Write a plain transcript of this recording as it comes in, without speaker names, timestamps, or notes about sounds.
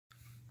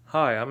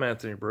Hi, I'm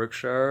Anthony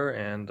Brookshire,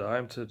 and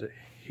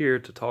here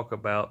to talk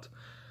about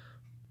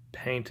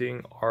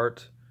painting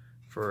art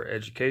for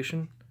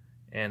education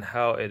and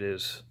how it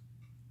has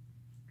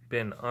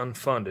been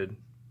unfunded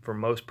for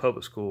most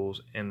public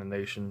schools in the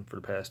nation for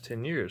the past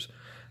 10 years,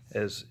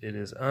 as it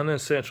is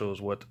unessential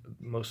is what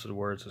most of the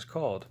words is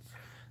called.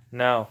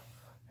 Now,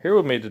 here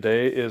with me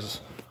today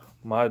is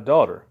my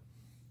daughter.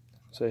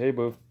 Say hey,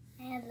 boo.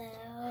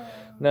 Hello.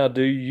 Now,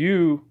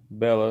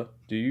 Bella,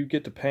 do you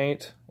get to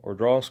paint or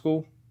draw in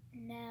school?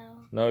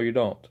 No, you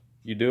don't.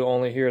 You do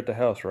only here at the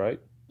house, right?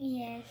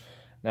 Yes.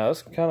 Now,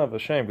 that's kind of a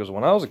shame because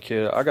when I was a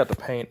kid, I got to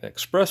paint and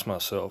express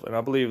myself, and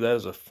I believe that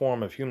is a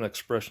form of human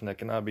expression that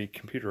cannot be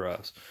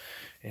computerized.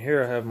 And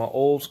here I have my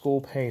old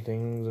school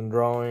paintings and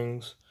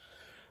drawings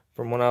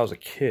from when I was a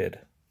kid.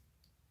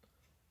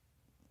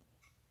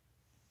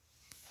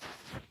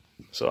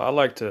 So I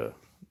like to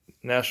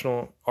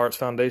National Arts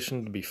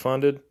Foundation to be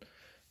funded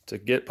to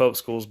get public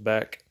schools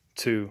back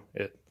to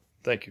it.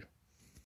 Thank you.